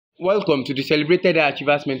Welcome to the Celebrated High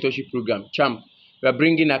Achievers Mentorship Program, CHAMP. We are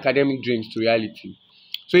bringing academic dreams to reality.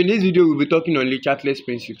 So in this video, we'll be talking on the Chatelier'S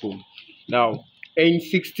principle. Now,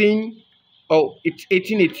 it's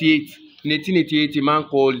 1888. In 1888, a man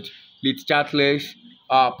called Chatelier'S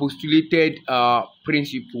postulated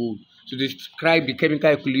principle to describe the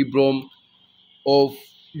chemical equilibrium of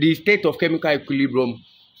the state of chemical equilibrium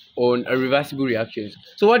on irreversible reactions.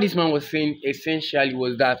 So what this man was saying essentially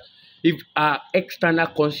was that if an external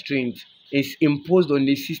constraint is imposed on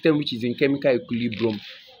the system which is in chemical equilibrium,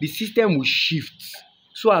 the system will shift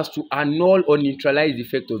so as to annul or neutralize the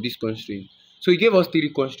effect of this constraint. So he gave us 3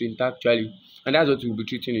 constraints actually, and that's what we'll be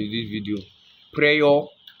treating in this video: pressure,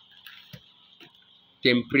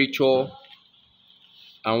 temperature,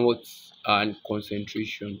 and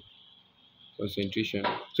concentration. So these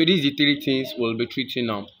are the 3 things we'll be treating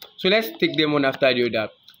now. So let's take them one after the other.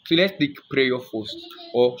 So let's take pressure first,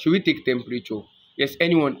 or should we take temperature? Yes,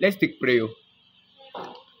 anyone. Let's take pressure.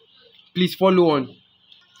 Please follow on.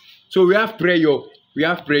 So we have pressure.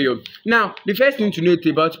 Now, the first thing to note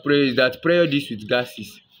about pressure is that pressure deals with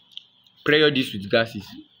gases.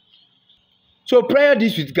 So pressure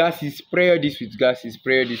deals with gases.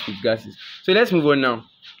 So let's move on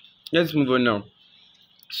now.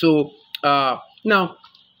 So now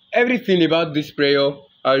everything about this pressure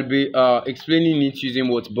I'll be explaining it using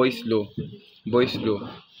what? Boyle's law.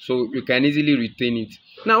 So you can easily retain it.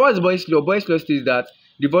 Now, what's Boyle's law? Boyle's law states that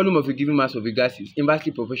the volume of a given mass of a gas is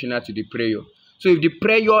inversely proportional to the pressure. So if the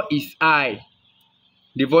pressure is high,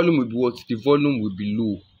 the volume will be what? The volume will be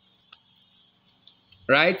low.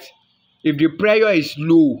 Right? If the pressure is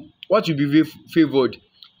low, what will be favored?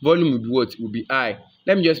 Volume will be what? Will be high.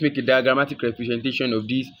 Let me just make a diagrammatic representation of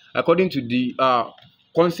this according to the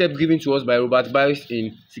concept given to us by Robert Boyle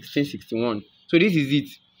in 1661. So this is it.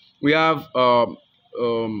 We have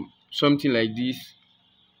something like this.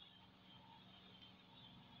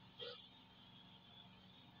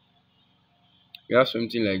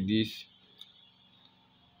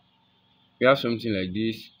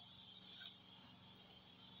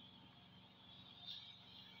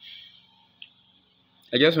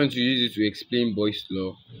 I just want to use it to explain Boyle's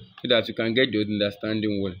law so that you can get the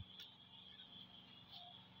understanding well.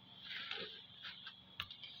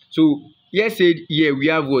 So here said, here we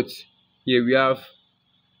have what? Here we have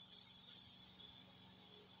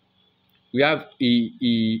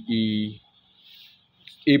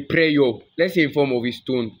a pressure, let's say in form of a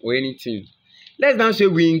stone or anything. Let's now say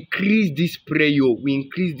we increase this pressure.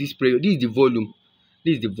 This is the volume.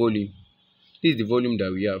 This is the volume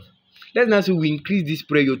that we have. Let's now say we increase this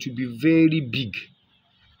pressure to be very big.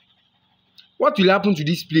 What will happen to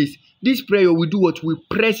this place? This pressure will do what? We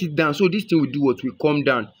press it down. So this thing will do what? We come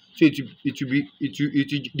down. So the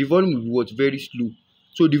volume will be what? Very slow.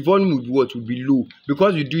 So the volume will be what? Will be low.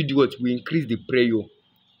 Because we do what? We increase the pressure.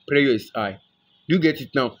 Pressure is high. Do you get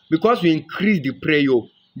it now? Because we increase the pressure,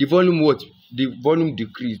 the volume what? The volume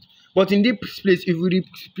decreased. But in this place, if we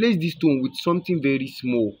replace this stone with something very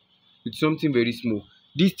small, this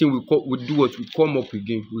thing will do what? Will come up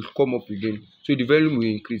again. So the volume will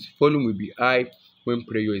increase. Volume will be high when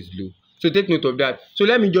pressure is low. So take note of that. So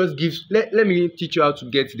let me just let me teach you how to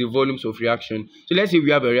get the volumes of reaction. So let's say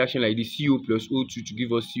we have a reaction like this: CO plus O2 to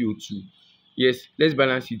give us CO2. Yes, let's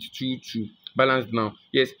balance it. 2 2. Balance now.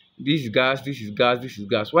 Yes, this is gas.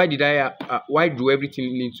 Why do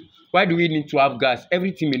we need to have gas?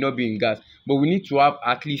 Everything may not be in gas, but we need to have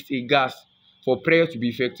at least a gas for pressure to be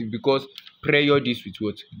effective, because pressure deals with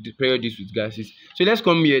what? The pressure deals with gases. So let's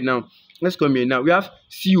come here now. We have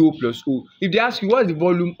CO plus O. If they ask you what's the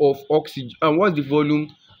volume of oxygen and what's the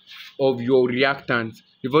volume of your reactant,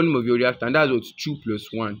 that's what? 2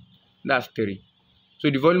 plus 1. That's 3.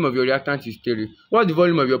 So the volume of your reactant is 3. What's the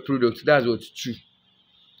volume of your product? That's what? 2.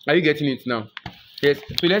 Are you getting it now? Yes.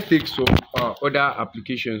 So let's take some other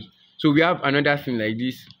applications. So we have another thing like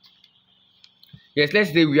this. Yes,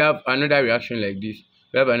 let's say we have another reaction like this.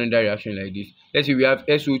 Let's say we have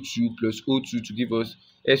SO2 plus O2 to give us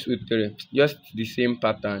SO3. Just the same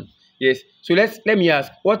pattern. Yes. So let me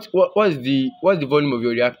ask, what's the volume of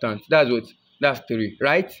your reactant? That's what? That's 3,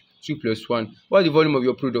 right? 2 plus 1. What's the volume of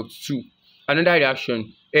your product? 2. Another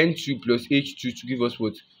reaction, N2 plus H2 to give us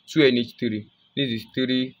what? 2NH3. This is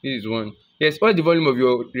 3. This is 1. Yes. What's the volume of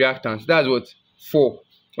your reactants? That's what? 4.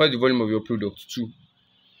 What's the volume of your product? 2.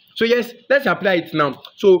 So yes, let's apply it now.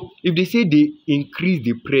 So if they say they increase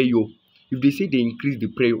the pressure,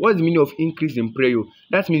 what's the meaning of increase in pressure?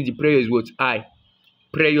 That means the pressure is what? High.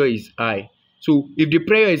 Pressure is high. So if the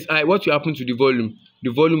pressure is high, what will happen to the volume?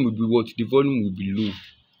 The volume will be what? The volume will be low.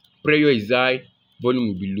 Pressure is high, volume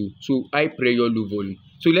will be low. So high pressure, low volume.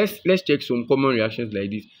 So let's check some common reactions like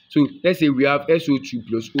this. So let's say we have SO2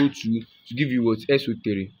 plus O2 to give you what?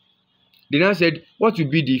 SO3. They now said what will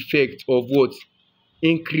be the effect of what?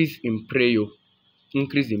 Increase in pressure.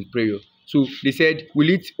 Increase in pressure. So they said,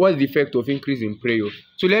 what's the effect of increase in pressure?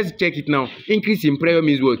 So let's check it now. Increase in pressure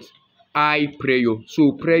means what? High pressure.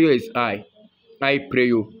 So pressure is high. High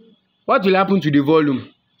pressure. What will happen to the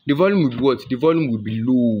volume? The volume will be what? The volume will be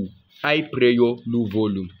low. High pressure, low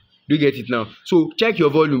volume. Do you get it now? So check your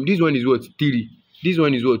volume. This one is what? 3. This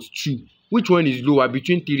one is what? 2. Which one is lower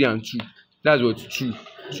between 3 and 2? That's what? 2.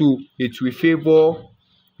 So it will favor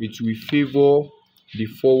the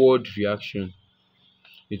forward reaction.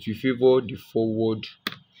 It will favor the forward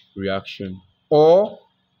reaction, or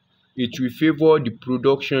it will favor the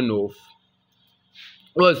production of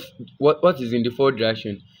what is in the forward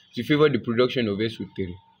reaction. It will favor the production of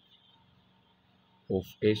SO3.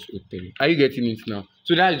 Are you getting it now?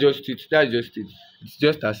 So that's just it. It's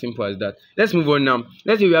just as simple as that. Let's move on now.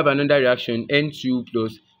 Let's say we have another reaction, N2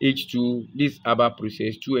 plus H2, this Haber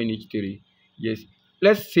process, 2NH3. Yes.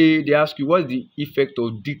 Let's say they ask you what's the effect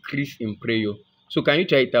of decrease in pressure. So can you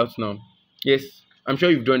try it out now? Yes, I'm sure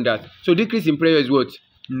you've done that. So decrease in pressure is what?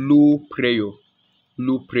 Low pressure.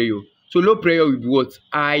 Low pressure. So low pressure will be what?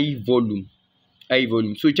 High volume. High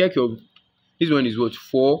volume. So check your, this one is what?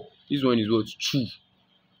 4. This one is what? 2.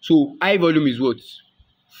 So high volume is what?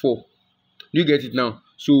 4. Do you get it now?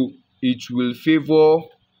 So it will favor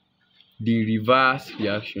the reverse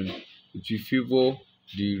reaction. It will favor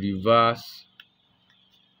the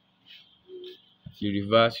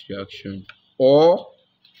reverse reaction, or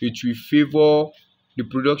it will favor the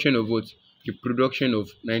production of what? The production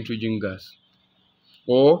of nitrogen gas,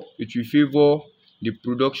 or it will favor the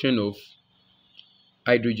production of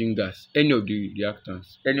hydrogen gas. Any of the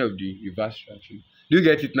reactants, any of the reverse reaction. Do you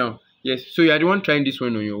get it now? Yes. So you are the one trying this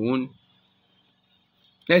one on your own.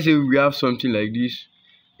 Let's say we have something like this: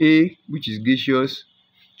 A, which is gaseous,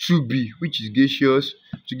 2B, which is gaseous,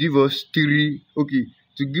 to give us 3. Okay,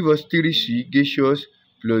 to give us 3C, gaseous,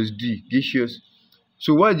 plus D, gaseous.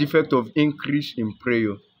 So what is the effect of increase in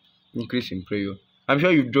pressure? Increase in pressure. I'm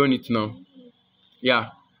sure you've done it now.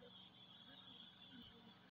 Yeah.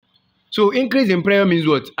 So increase in pressure means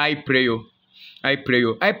what? High pressure. High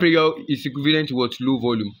pressure. High pressure is equivalent to what? Low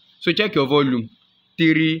volume. So check your volume.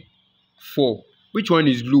 3, 4. Which one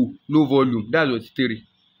is low? Low volume. That's what? 3.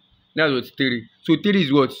 That's what? 3. So 3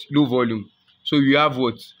 is what? Low volume. So you have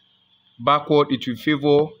what? Backward. It will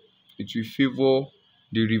favor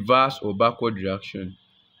the reverse or backward reaction.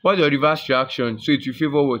 What's your reverse reaction? So it will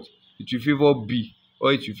favor what? It will favor B,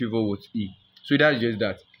 or it will favor what? E. So that's just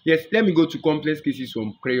that. Yes, let me go to complex cases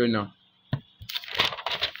from pressure now.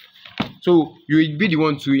 So you will be the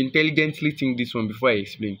one to intelligently think this one before I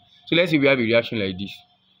explain. So let's say we have a reaction like this.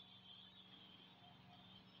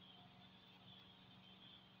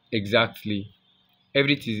 Exactly.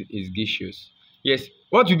 Everything is gaseous. Yes.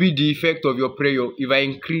 What will be the effect of your pressure if I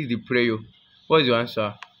increase the pressure? What's your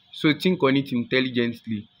answer? So think on it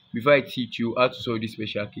intelligently before I teach you how to solve this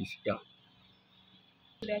special case. Yeah.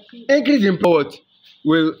 Increase in power.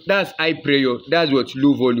 Well, that's high pressure. That's what?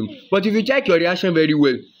 Low volume. But if you check your reaction very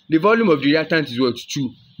well, the volume of the reactant is what?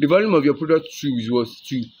 2. The volume of your product 2 is what?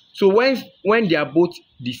 2. So when they are both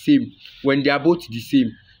the same,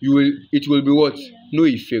 it will be what? No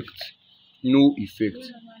effect. No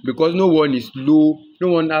effect. Because no one is low, no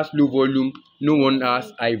one has low volume, no one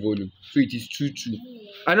has high volume. So it is 2, 2.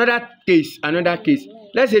 Another case.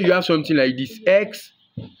 Let's say you have something like this: X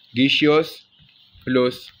gaseous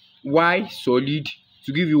plus Y solid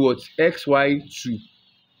to give you what? XY2.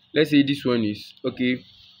 Let's say this one is okay.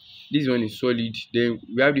 This one is solid. Then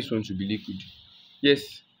we have this one to be liquid.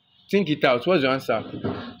 Yes. Think it out. What's your answer?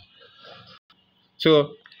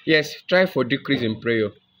 So yes, try for decrease in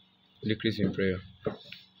pressure. Decrease in pressure.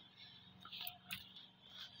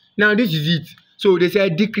 Now this is it. So they say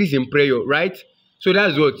decrease in pressure, right? So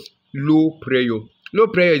that's what? Low pressure. Low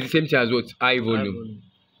pressure is the same thing as what? High volume.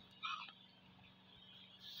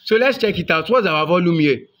 So let's check it out. What's our volume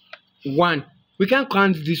here? 1. We can't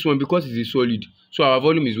count this one because it's a solid. So our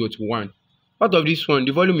volume is what? 1. Out of this one,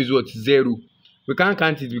 the volume is what? 0. We can't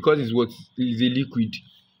count it because it's what? It's a liquid.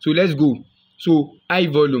 So let's go. So high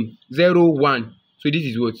volume 0, 1. So this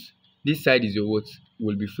is what? This side is your what?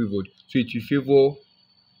 Will be favored. So it will favor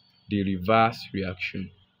the reverse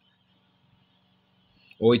reaction.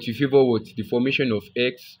 Or it will favor what? The formation of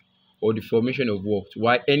X or the formation of what?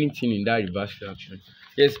 Y, anything in that reverse reaction.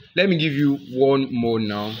 Yes, let me give you one more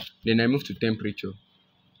now. Then I move to temperature.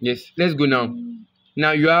 Yes, let's go now.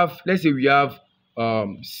 Now you have, let's say we have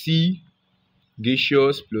C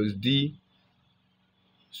gaseous plus D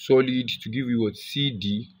solid to give you what?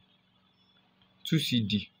 CD,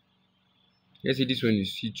 2CD. Let's say this one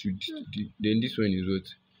is C2, then this one is what?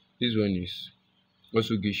 This one is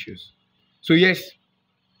also gaseous. So yes,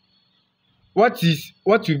 what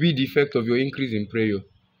will be the effect of your increase in pressure?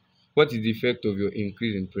 What is the effect of your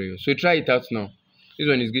increase in pressure? So try it out now. This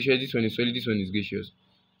one is gaseous, this one is solid, this one is gaseous.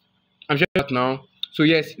 I'm sure that now. So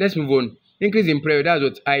yes, let's move on. Increase in pressure, that's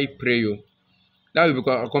what high pressure. That will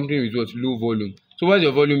be accompanied with what? Low volume. So what's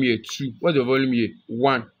your volume here? 2. What's your volume here?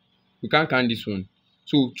 1. You can't count this one.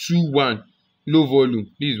 So 2, 1. Low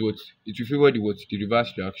volume. This is what? It will favor the what? The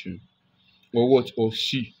reverse reaction. Or what? Or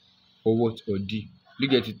C. Or what? Or D. You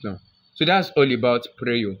get it now? So that's all about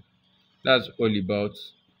pressure. That's all about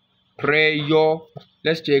pressure.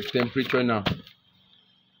 Let's check temperature now.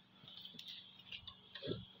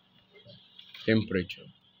 Temperature.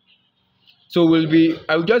 So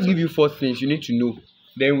I will just give you 4 things you need to know.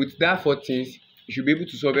 Then with that 4 things, you should be able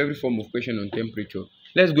to solve every form of question on temperature.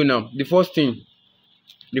 Let's go now. The first thing,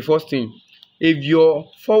 if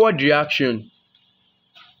your forward reaction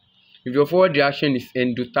is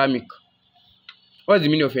endothermic, what's the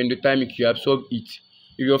meaning of endothermic? You absorb it.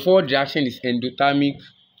 If your forward reaction is endothermic,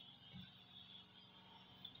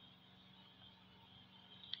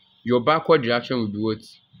 your backward reaction will be what?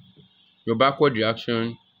 Your backward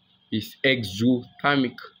reaction is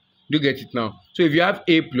exothermic. Do you get it now? So if you have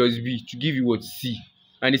A plus B to give you what? C,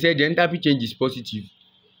 and they said the enthalpy change is positive,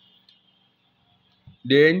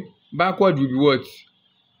 then backward will be what?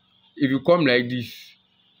 If you come like this,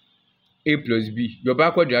 A plus B, your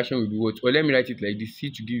backward reaction will be what? Or let me write it like this, C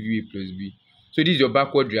to give you A plus B. So this is your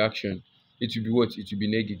backward reaction. It will be what? It will be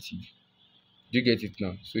negative. Do you get it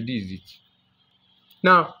now? So this is it.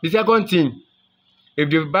 Now the second thing, if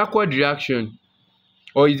the backward reaction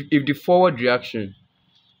or if the forward reaction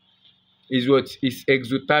is what? Is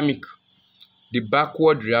exothermic, the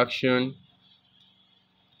backward reaction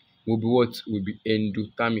will be what? Will be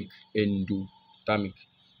endothermic. Endothermic.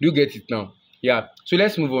 Do you get it now? Yeah. So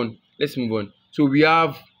let's move on. So we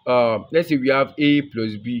have let's say we have A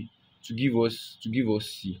plus B to give us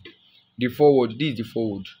C. The forward, this is the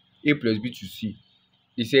forward. A plus B to C.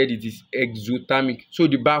 They said it is exothermic. So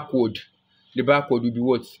the backward will be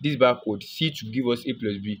what? This backward, C to give us A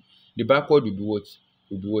plus B. The backward will be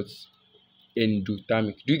what?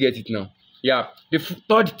 Endothermic. Do you get it now? Yeah. The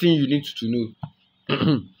third thing you need to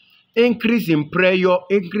know, increase in pressure,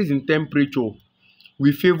 increase in temperature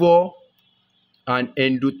will favor an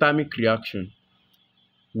endothermic reaction.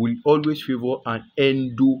 Will always favor an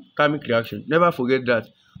endothermic reaction. Never forget that.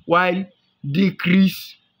 While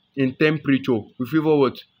decrease in temperature will favor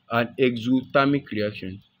what? An exothermic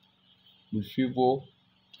reaction. Will favor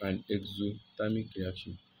an exothermic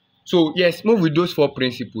reaction. So yes, move with those 4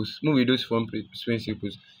 principles.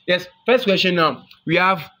 Yes, first question now. We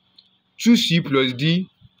have choose C plus D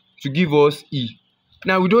to give us E.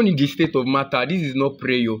 Now we don't need the state of matter. This is not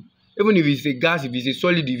pressure. Even if it's a gas, if it's a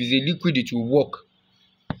solid, if it's a liquid, it will work.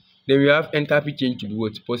 Then we have enthalpy change to be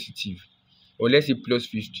what? Positive. Or let's say plus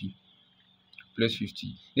 50.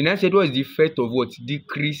 Then I said, what is the effect of what?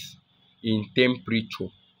 Decrease in temperature.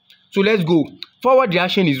 So let's go. Forward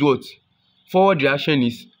reaction is what? Forward reaction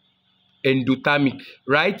is endothermic,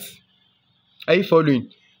 right? Are you following?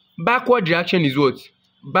 Backward reaction is what?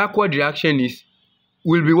 Backward reaction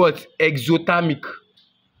will be what? Exothermic.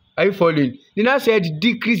 Are you following? Then I said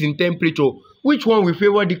decrease in temperature. Which one will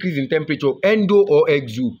favor decrease in temperature? Endo or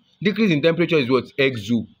exo? Decrease in temperature is what?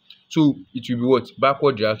 Exo. So it will be what?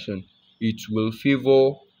 Backward reaction. It will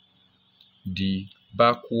favor the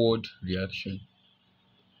backward reaction.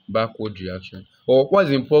 Or what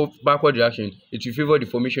is involved backward reaction? It will favor the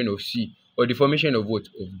formation of C or the formation of what?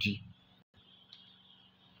 Of D.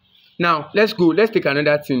 Now let's go. Let's take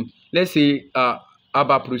another thing. Let's say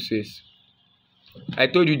Haber process. I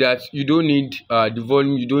told you that you don't need the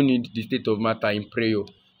volume, you don't need the state of matter in pressure.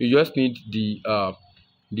 You just need the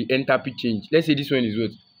enthalpy change. Let's say this one is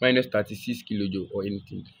what? Minus 36 kilojoule or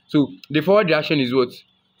anything. So the forward reaction is what?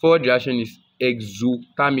 Forward reaction is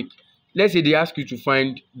exothermic. Let's say they ask you to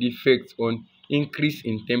find the effect on increase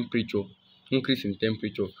in temperature.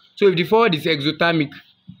 So if the forward is exothermic,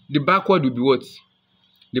 the backward will be what?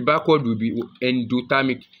 The backward will be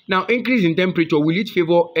endothermic. Now increase in temperature, will it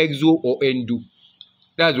favor exo or endo?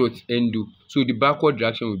 That's what? Endo. So the backward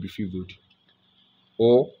reaction will be favored.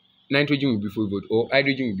 Or nitrogen will be favored. Or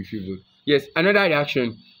hydrogen will be favored. Yes, another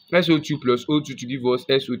reaction, SO2 plus O2 to give us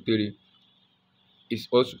SO3 is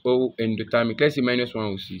also endothermic. Let's say minus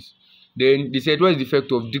 106. Then they said, what is the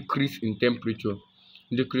effect of decrease in temperature?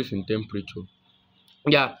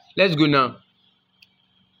 Yeah, let's go now.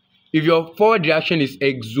 If your forward reaction is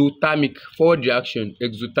exothermic,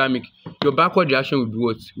 your backward reaction will be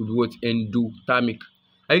what? Endothermic.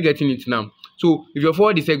 Are you getting it now? So if your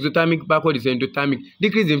forward is exothermic, backward is endothermic,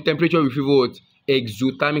 decrease in temperature will favor what?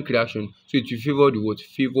 Exothermic reaction. So it will favor the what?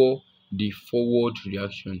 Favor the forward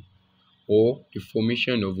reaction or the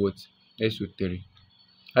formation of what? SO3.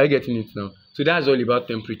 Are you getting it now? So that's all about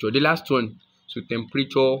temperature. The last one, so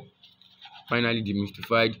temperature finally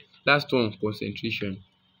demystified. Last one, concentration.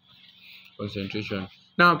 Concentration.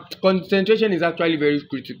 Now, concentration is actually very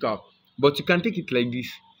critical, but you can take it like this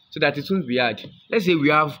so that it won't be hard. Let's say we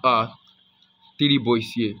have 3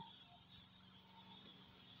 boys here.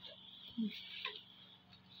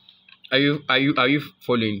 Are you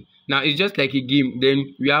following? Now it's just like a game.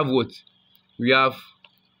 Then we have what? We have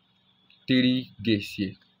 3 girls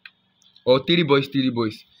here, or 3 boys, 3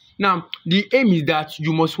 boys. Now the aim is that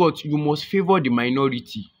you must what? You must favor the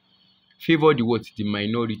minority. Favor the what? The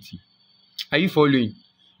minority. Are you following?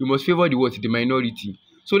 You must favor the what? The minority.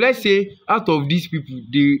 So let's say out of these people,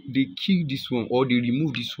 they kill this one or they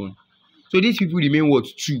remove this one. So these people remain what?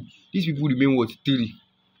 2. These people remain what? 3.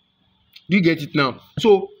 Do you get it now?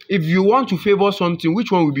 So if you want to favor something,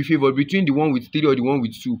 which one will be favored between the one with 3 or the one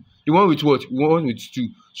with 2? The one with what? One with 2.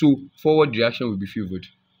 So forward reaction will be favored.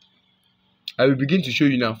 I will begin to show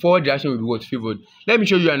you now. Forward reaction will be what? Favored. Let me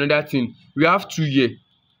show you another thing. We have 2 here.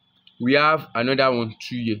 We have another one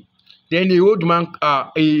 2 here. Then a old man,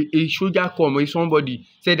 a soldier come or somebody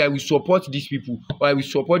said, I will support these people or I will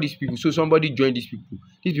support these people. So somebody joined these people.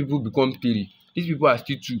 These people become 3. These people are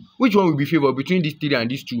still 2. Which one will be favored between these 3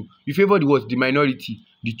 and these 2? You favor the what? The minority,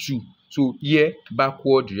 the 2. So here,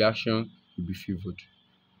 backward reaction will be favored.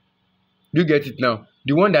 Do you get it now?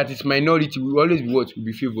 The one that is minority will always be what? Will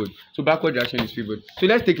be favored. So backward reaction is favored. So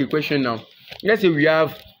let's take a question now. Let's say we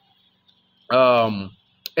have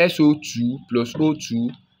SO2 plus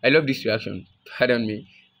O2. I love this reaction. Pardon me.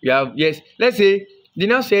 We have, yes, let's say they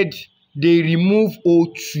now said they remove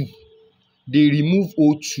O2. They remove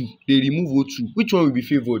O2. They remove O2. Which one will be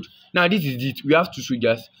favored? Now this is it. We have 2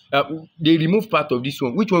 soldiers. They remove part of this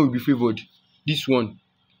one. Which one will be favored? This one.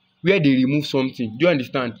 Where they remove something. Do you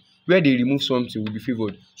understand? Where they remove something will be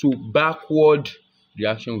favored. So backward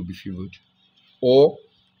reaction will be favored. Or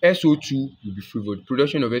SO2 will be favored.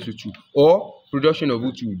 Production of SO2 or production of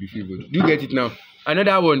O2 will be favored. Do you get it now?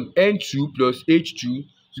 Another one, N2 plus H2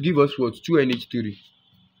 to give us what? 2NH3.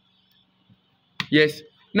 Yes.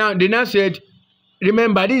 Now they now said,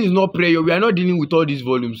 remember this is not prayer. We are not dealing with all these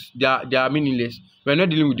volumes. They are meaningless. We are not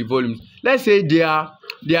dealing with the volumes. Let's say they are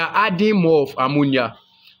adding more of ammonia.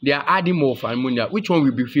 They are adding more of ammonia. Which one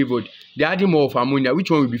will be favored? They are adding more of ammonia.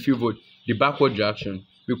 Which one will be favored? The backward reaction.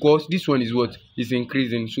 Because this one is what? Is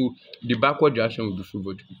increasing. So the backward reaction will be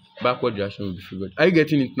favored. Backward reaction will be favored. Are you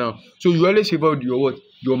getting it now? So you always favor your what?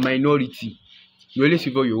 Your minority. You always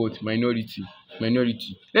favor your what? Minority.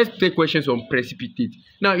 Minority. Let's take questions on precipitate.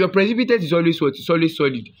 Now your precipitate is always what? It's always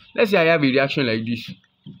solid. Let's say I have a reaction like this.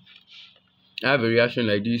 I have a reaction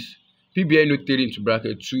like this. PBNO3 into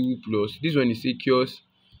bracket 2 plus this one is aqueous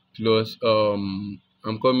plus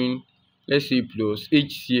I'm coming, let's say plus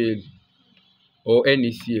HCl or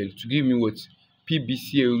NaCl to give me what?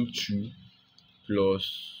 PbCl2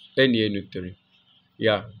 plus NaNO3.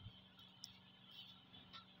 Yeah.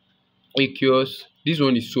 Aqueous. This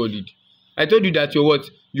one is solid. I told you that your what?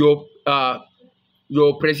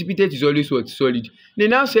 Your precipitate is always what? Solid. They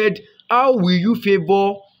now said, how will you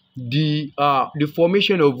favor the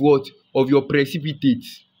formation of what? Of your precipitate?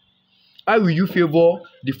 How will you favor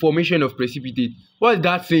the formation of precipitate? What is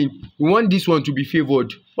that saying? We want this one to be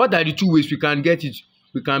favored. What are the 2 ways we can get it?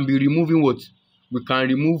 We can be removing what? We can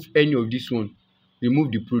remove any of this one.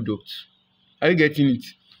 Remove the product. Are you getting it?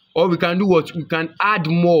 Or we can do what? We can add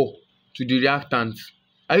more to the reactant.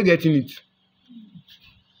 Are you getting it?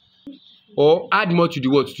 Or add more to the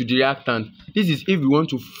what? To the reactant. This is if we want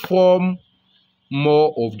to form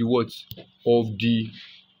more of the what? Of the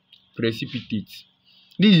precipitate.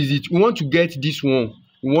 This is it. We want to get this one.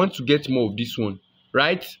 We want to get more of this one.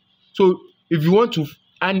 Right? So if you want to,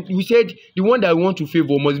 and we said the one that we want to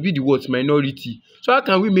favor must be the what? Minority. So how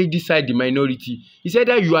can we make this side the minority? He said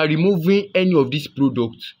that you are removing any of these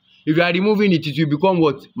products. If you are removing it, it will become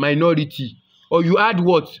what? Minority. Or you add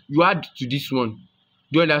what? You add to this one.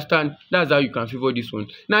 Do you understand? That's how you can favor this one.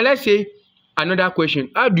 Now let's say another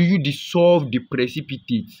question. How do you dissolve the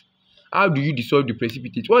precipitate? How do you dissolve the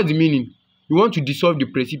precipitate? What's the meaning? You want to dissolve the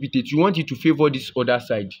precipitate. You want it to favor this other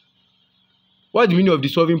side. What's the meaning of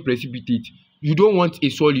dissolving precipitate? You don't want a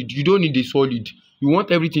solid. You don't need a solid. You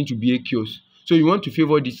want everything to be aqueous. So you want to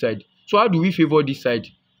favor this side. So how do we favor this side?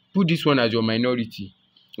 Put this one as your minority.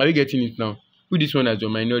 Are you getting it now? Put this one as your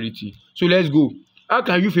minority. So let's go. How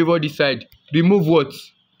can you favor this side? Remove what?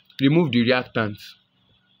 Remove the reactant.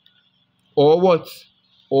 Or what?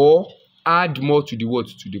 or add more to the what?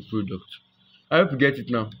 To the product. I hope you get it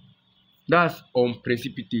now. That's on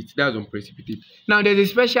precipitate. That's on precipitate. Now there's a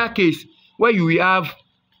special case where you will have,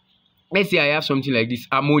 let's say I have something like this,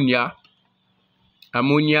 ammonia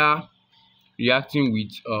reacting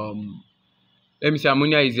with let me say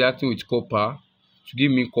ammonia is reacting with copper to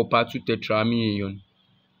give me copper 2 tetraamine.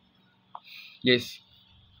 Yes,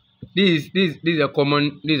 this is a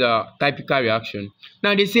common, this is a typical reaction.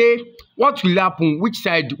 Now they say what will happen, which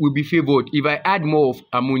side will be favored if I add more of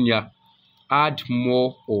ammonia?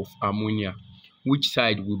 Which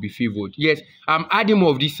side will be favored? Yes, I'm adding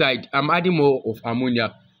more of this side, I'm adding more of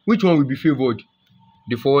ammonia. Which one will be favored?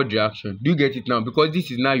 The forward reaction. Do you get it now? Because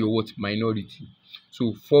this is now your what? Minority.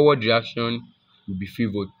 So forward reaction will be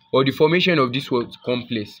favored. Or the formation of this what?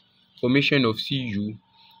 Complex. Formation of Cu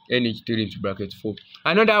NH3 into bracket 4.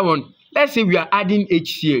 Another one, let's say we are adding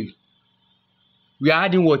HCl. We are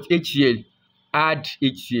adding what? HCl. Add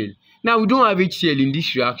HCl. Now we don't have HCl in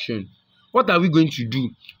this reaction. What are we going to do?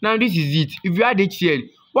 Now this is it. If you add HCl,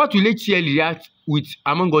 what will HCl react with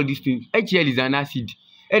among all these things? HCl is an acid.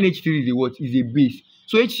 NH3 is a what? Is a base.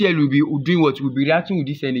 So HCl will be doing what? Will be reacting with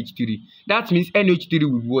this NH3. That means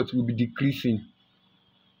NH3 will be what? Will be decreasing.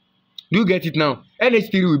 Do you get it now?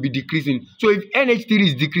 NH3 will be decreasing. So if NH3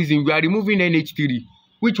 is decreasing, we are removing NH3.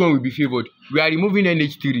 Which one will be favored? We are removing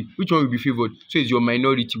NH3. Which one will be favored? So it's your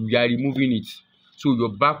minority. We are removing it. So your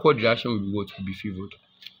backward reaction will be what? Will be favored.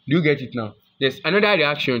 Do you get it now? There's another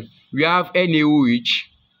reaction. We have NaOH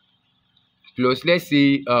plus, let's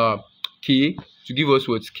say, K to give us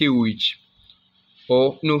what? KOH.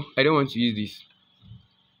 Or no, I don't want to use this.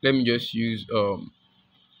 Let me just use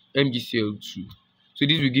MgCl2. So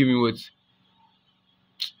this will give me what?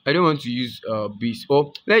 I don't want to use base.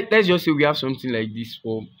 Or let's just say we have something like this.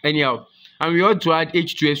 Or anyhow, and we want to add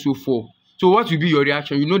H2SO4. So what will be your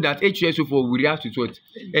reaction? You know that H2SO4 will react with what?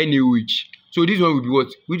 NaOH. So this one will be what?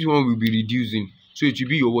 Which one will be reducing? So it will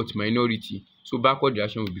be your what? Minority. So backward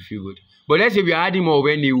reaction will be favored. But let's say we are adding more of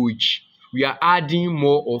NaOH. We are adding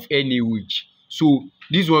more of NaOH. So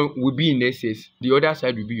this one will be in excess. The other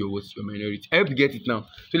side will be your what? Your minority. I hope you get it now.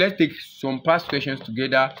 So let's take some past questions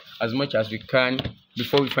together as much as we can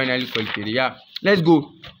before we finally call it a day. Yeah, let's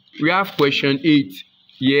go. We have question 8.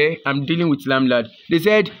 Yeah, I'm dealing with Lamlad. They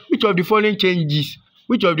said, which of the following changes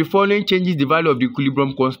the value of the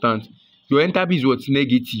equilibrium constant? Your enthalpy is what?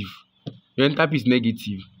 Negative. Your enthalpy is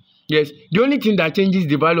negative. Yes, the only thing that changes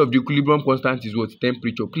the value of the equilibrium constant is what?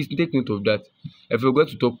 Temperature. Please take note of that. I forgot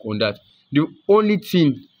to talk on that. The only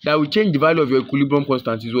thing that will change the value of your equilibrium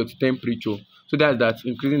constant is what? Temperature. So that's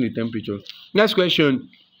increasing the temperature. Next question.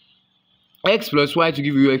 X plus y to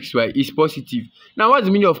give you xy is positive. Now what's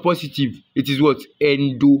the meaning of positive? It is what?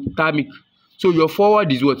 Endothermic. So your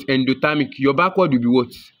forward is what? Endothermic. Your backward will be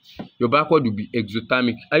what? Your backward will be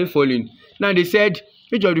exothermic. Are you following? Now they said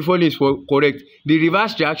which of the following is correct? The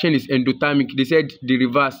reverse reaction is endothermic. They said the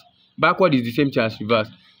reverse. Backward is the same thing as reverse.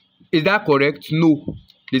 Is that correct? No.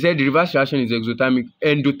 They said the reverse reaction is exothermic.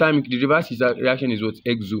 Endothermic. The reverse reaction is what?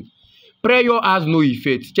 Exo. Pressure has no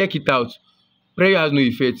effect. Check it out. Pressure has no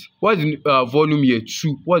effect. What's the volume here?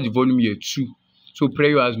 2. What's the volume here? 2. So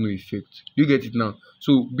pressure has no effect. You get it now?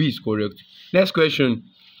 So B is correct. Next question.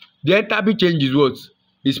 The enthalpy change is what?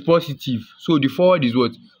 Is positive. So the forward is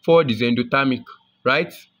what? Forward is endothermic.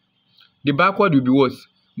 Right? The backward will be what?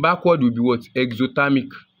 Backward will be what? Exothermic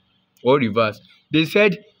or reverse. They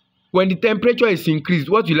said when the temperature is increased,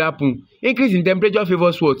 what will happen? Increase in temperature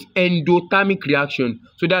favors what? Endothermic reaction.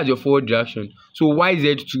 So that's your forward reaction. So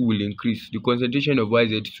YZ2 will increase. The concentration of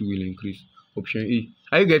YZ2 will increase. Option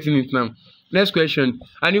A. Are you getting it now? Next question.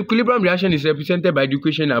 An equilibrium reaction is represented by the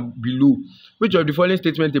equation below. Which of the following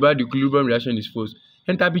statements about the equilibrium reaction is false?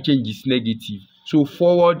 Enthalpy change is negative. So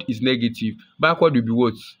forward is negative. Backward will be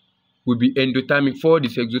what? Will be endothermic. Forward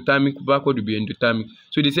is exothermic. Backward will be endothermic.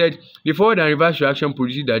 So they said the forward and reverse reaction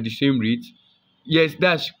proceed at the same rate. Yes,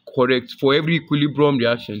 that's correct. For every equilibrium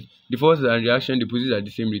reaction, the forward and reaction they proceed at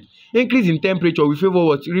the same rate. Increase in temperature will favor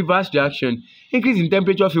what? Reverse reaction. Increase in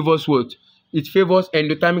temperature favors what? It favors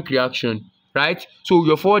endothermic reaction. Right? So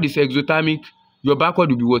your forward is exothermic. Your backward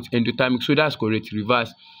will be what? Endothermic. So that's correct.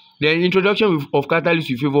 Reverse. Then introduction of catalyst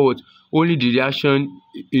will favor what? Only the reaction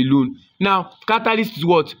alone. Now, catalyst is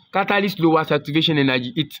what? Catalyst lowers activation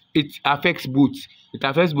energy. It affects both. It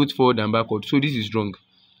affects both forward and backward. So this is wrong.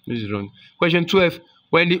 This is wrong. Question 12.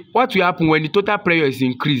 What will happen when the total pressure is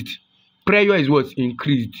increased? Pressure is what?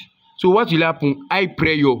 Increased. So what will happen? High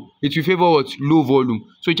pressure. It will favor what? Low volume.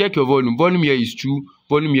 So check your volume. Volume here is 2.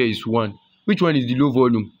 Volume here is 1. Which one is the low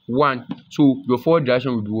volume? 1. So your forward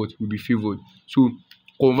reaction will be what? Will be favored. So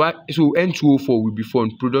N2O4 will be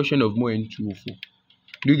formed. Production of more N2O4.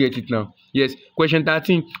 Do you get it now? Yes. Question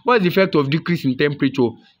 13. What is the effect of decrease in temperature?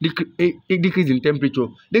 Decrease in temperature.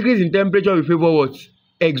 Decrease in temperature will favor what?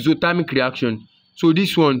 Exothermic reaction. So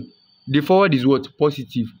this one, the forward is what?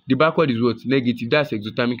 Positive. The backward is what? Negative. That's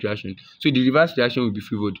exothermic reaction. So the reverse reaction will be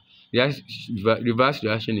favored. The reverse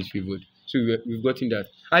reaction is favored. So we've gotten that.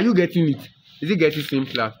 Are you getting it? Is it getting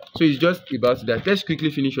simpler? So it's just about that. Let's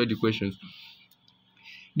quickly finish all the questions.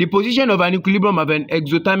 The position of an equilibrium of an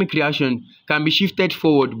exothermic reaction can be shifted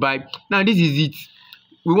forward by, now this is it.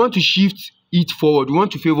 We want to shift it forward. We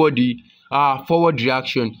want to favor the forward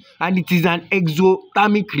reaction, and it is an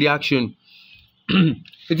exothermic reaction.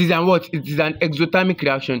 It is an what? It is an exothermic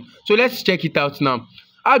reaction. So let's check it out now.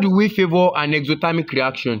 How do we favor an exothermic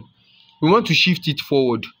reaction? We want to shift it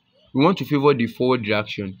forward. We want to favor the forward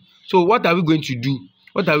reaction. So what are we going to do?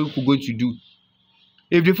 What are we going to do?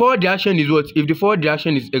 If the forward reaction is what? If the forward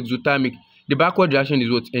reaction is exothermic, the backward reaction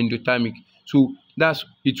is what? Endothermic. So that's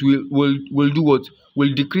it. Will do what?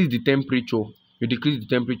 Will decrease the temperature. Will decrease the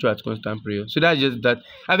temperature at constant pressure. So that's just that.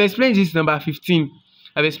 I've explained this number 15.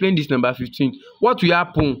 I've explained this number 15. What will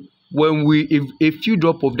happen when if a few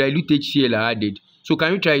drops of dilute HCl are added? So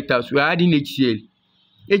can you try it out? We are adding HCl.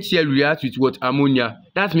 HCl reacts with what? Ammonia.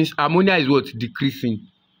 That means ammonia is what? Decreasing.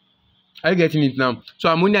 Are you getting it now?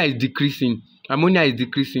 So ammonia is decreasing. Ammonia is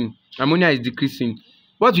decreasing. Ammonia is decreasing.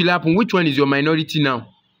 What will happen? Which one is your minority now?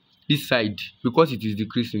 This side, because it is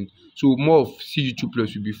decreasing. So more of Cu2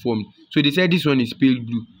 plus will be formed. So they said this one is pale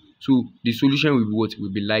blue. So the solution will be what?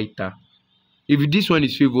 Will be lighter. If this one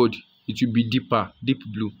is favored, it will be deeper, deep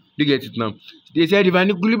blue. Do you get it now? They said if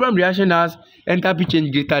an equilibrium reaction has enthalpy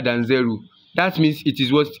change greater than 0, that means it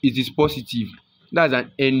is what? It is positive. That's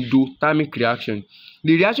an endothermic reaction.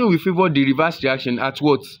 The reaction will favor the reverse reaction at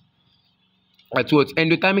what? At what?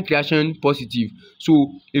 Endothermic reaction positive.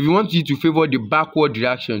 So if you want it to favor the backward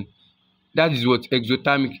reaction, that is what?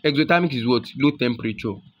 Exothermic. Exothermic is what? Low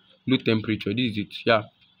temperature. Low temperature. This is it. Yeah.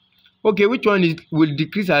 Okay, which one is will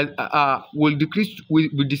decrease as will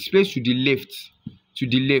displace to the left? To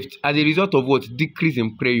the left as a result of what? Decrease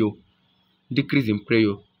in pressure. Decrease in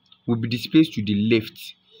pressure will be displaced to the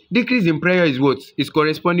left. Decrease in pressure is what? Is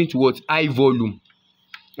corresponding to what? High volume.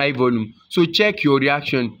 High volume. So check your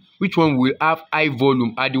reaction. Which one will have high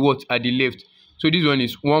volume at the what? At the left. So this one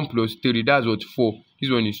is 1 plus 3. That's what? 4.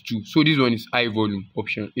 This one is 2. So this one is high volume.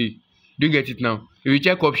 Option A. Do you get it now? If you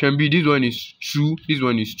check option B, this one is 2. This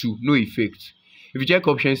one is 2. No effect. If you check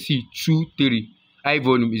option C, 2, 3. High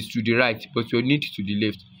volume is to the right, but your need to the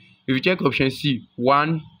left. If you check option C,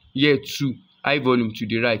 1, here 2. High volume to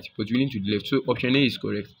the right, but we need to the left. So option A is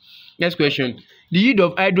correct. Next question. The yield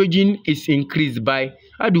of hydrogen is increased by,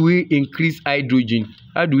 how do we increase hydrogen?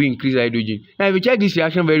 How do we increase hydrogen? Now if you check this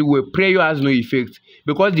reaction very well, pressure has no effect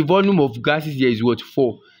because the volume of gases here is what?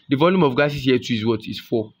 4. The volume of gases here too is what? Is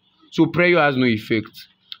 4. So pressure has no effect.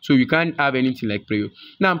 So you can't have anything like pressure.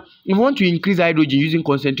 Now, if we want to increase hydrogen using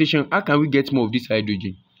concentration, how can we get more of this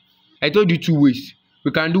hydrogen? I told you 2 ways.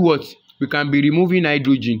 We can do what? We can be removing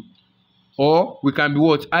hydrogen, or we can be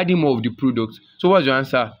what? Adding more of the product. So what's your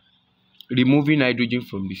answer? Removing hydrogen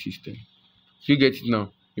from the system. So you get it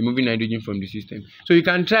now? Removing hydrogen from the system. So you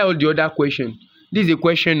can try all the other questions. This is a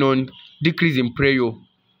question on decrease in pressure,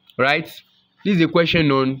 right? This is a question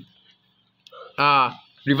on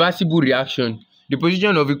reversible reaction. The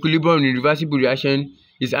position of equilibrium in reversible reaction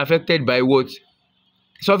is affected by what?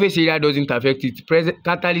 Surface area doesn't affect it.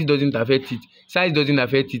 Catalyst doesn't affect it. Size doesn't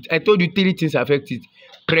affect it. I told you 3 things affect it: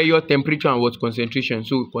 pressure, temperature, and what? Concentration.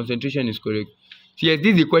 So concentration is correct. So yes,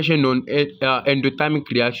 this is a question on endothermic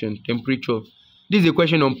reaction, temperature. This is a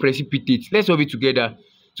question on precipitate. Let's solve it together.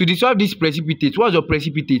 To dissolve this precipitate, what's your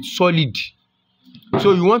precipitate? Solid.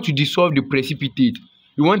 So you want to dissolve the precipitate.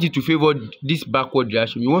 You want it to favor this backward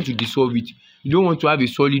reaction. You want to dissolve it. You don't want to have a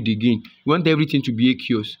solid again. You want everything to be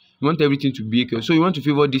aqueous. You want everything to be aqueous. So you want to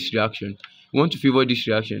favor this reaction. You want to favor this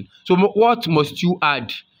reaction. So what must you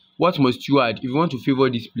add? What must you add if you want to favor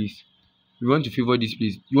this place? You want to favor this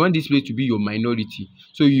place. You want this place to be your minority.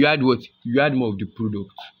 So you add what? You add more of the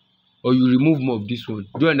product. Or you remove more of this one.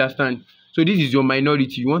 Do you understand? So this is your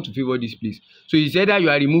minority. You want to favor this place. So it's either you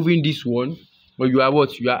are removing this one, or you are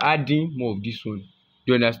what? You are adding more of this one.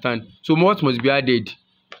 Do you understand? So what must be added?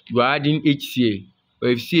 You are adding HCl. Or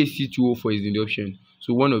if CaC2O4 is in the option.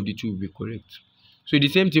 So one of the two will be correct. So the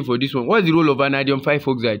same thing for this one. What is the role of vanadium 5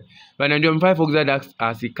 oxide? Vanadium 5 oxide acts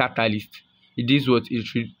as a catalyst. It is what? It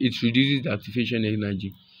reduces the activation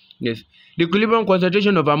energy. Yes. The equilibrium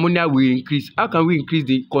concentration of ammonia will increase. How can we increase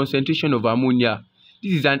the concentration of ammonia?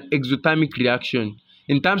 This is an exothermic reaction.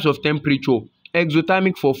 In terms of temperature,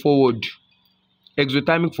 exothermic for forward.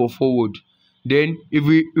 Exothermic for forward. Then if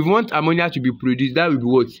we want ammonia to be produced, that will be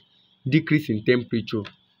what? Decrease in temperature.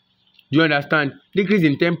 Do you understand? Decrease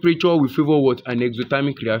in temperature will favor what? An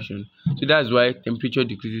exothermic reaction. So that's why temperature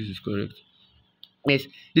decreases is correct. Yes.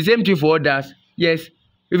 The same thing for others. Yes.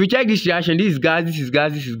 If you check this reaction, this is gas, this is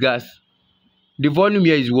gas, this is gas. The volume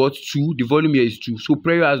here is what? 2. The volume here is 2. So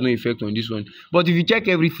pressure has no effect on this one. But if you check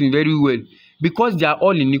everything very well, because they are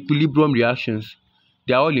all in equilibrium reactions,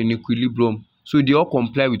 they are all in equilibrium. So they all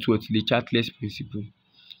comply with what? The Chatelier's principle.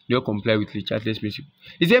 They all comply with the Chatelier's principle.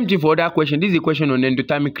 The same thing for other question. This is a question on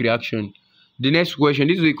endothermic reaction. The next question,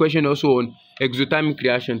 this is a question also on exothermic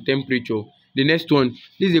reaction, temperature. The next one,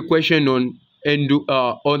 this is a question on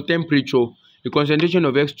temperature. The concentration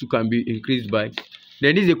of X2 can be increased by.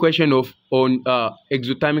 Then this is a question of on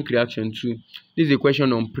exothermic reaction too. This is a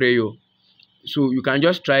question on pressure. So you can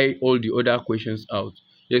just try all the other questions out.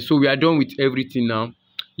 Yes, so we are done with everything now.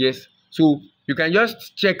 Yes, so you can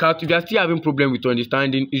just check out. If you are still having problem with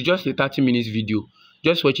understanding, it's just a 30 minutes video.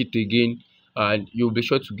 Just watch it again and you'll be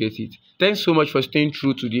sure to get it. Thanks so much for staying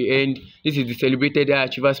through to the end. This is the Celebrated High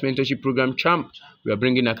Achievers Mentorship Program, Champ. We are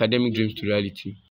bringing academic dreams to reality.